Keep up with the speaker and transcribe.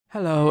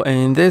Hello,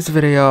 in this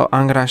video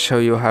I'm gonna show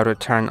you how to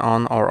turn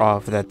on or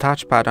off the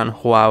touchpad on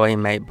HUAWEI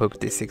MateBook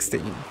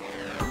D16.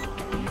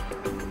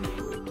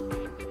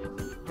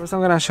 First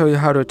I'm gonna show you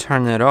how to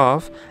turn it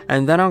off,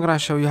 and then I'm gonna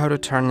show you how to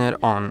turn it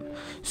on.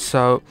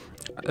 So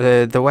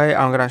the way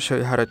I'm gonna show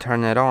you how to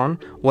turn it on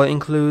will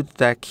include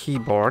the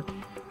keyboard.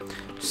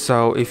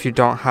 So if you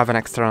don't have an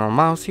external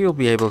mouse, you'll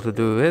be able to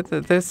do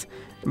this.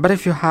 But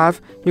if you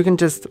have, you can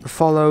just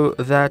follow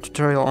the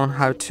tutorial on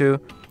how to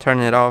turn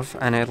it off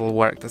and it'll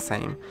work the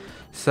same.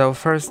 So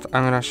first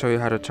I'm gonna show you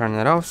how to turn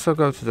it off. So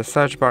go to the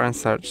search bar and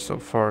search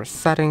for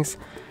settings.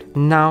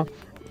 Now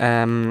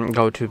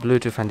go to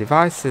Bluetooth and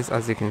devices,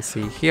 as you can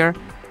see here,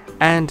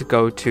 and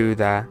go to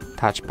the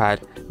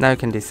touchpad. Now you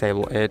can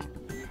disable it.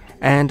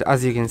 And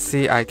as you can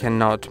see, I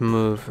cannot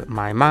move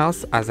my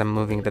mouse as I'm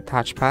moving the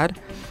touchpad.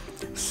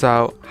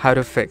 So how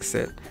to fix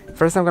it?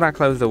 First I'm gonna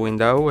close the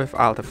window with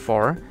Alt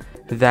F4.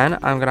 Then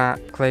I'm gonna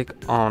click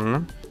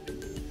on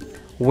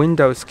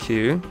Windows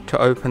Q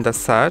to open the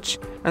search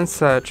and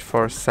search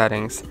for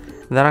settings.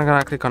 Then I'm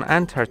gonna click on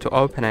enter to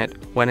open it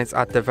when it's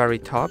at the very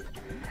top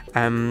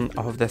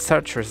of the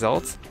search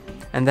results.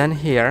 And then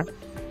here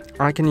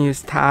I can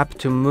use tab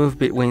to move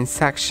between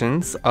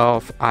sections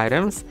of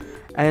items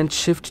and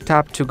shift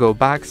tab to go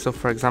back. So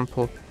for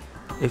example,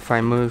 if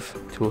I move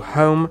to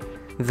home,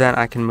 then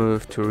I can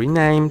move to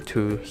rename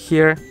to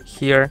here,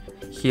 here,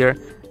 here,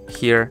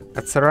 here,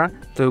 etc.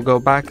 To go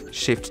back,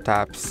 shift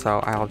tab.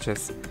 So I'll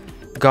just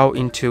go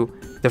into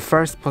the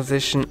first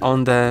position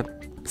on the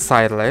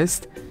side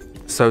list,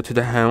 so to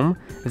the home.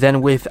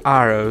 Then with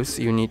arrows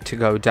you need to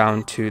go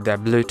down to the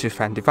Bluetooth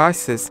and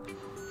devices.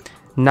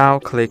 Now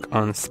click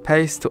on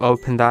space to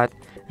open that,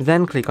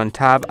 then click on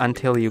tab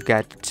until you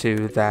get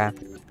to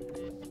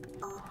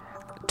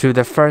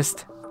the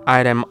first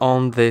item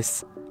on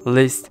this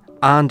list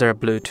under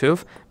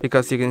Bluetooth,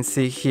 because you can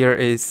see here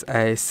is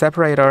a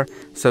separator,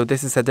 so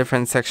this is a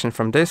different section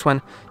from this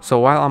one. So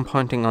while I'm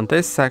pointing on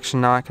this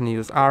section, now I can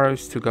use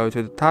arrows to go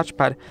to the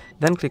touchpad,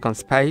 then click on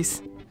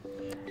space,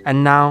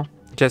 and now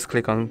just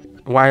click on,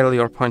 while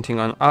you're pointing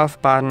on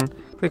off button,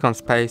 click on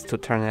space to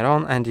turn it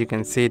on, and you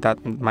can see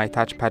that my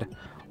touchpad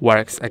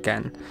works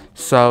again.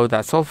 So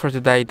that's all for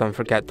today. Don't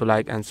forget to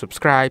like and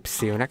subscribe.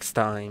 See you next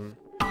time.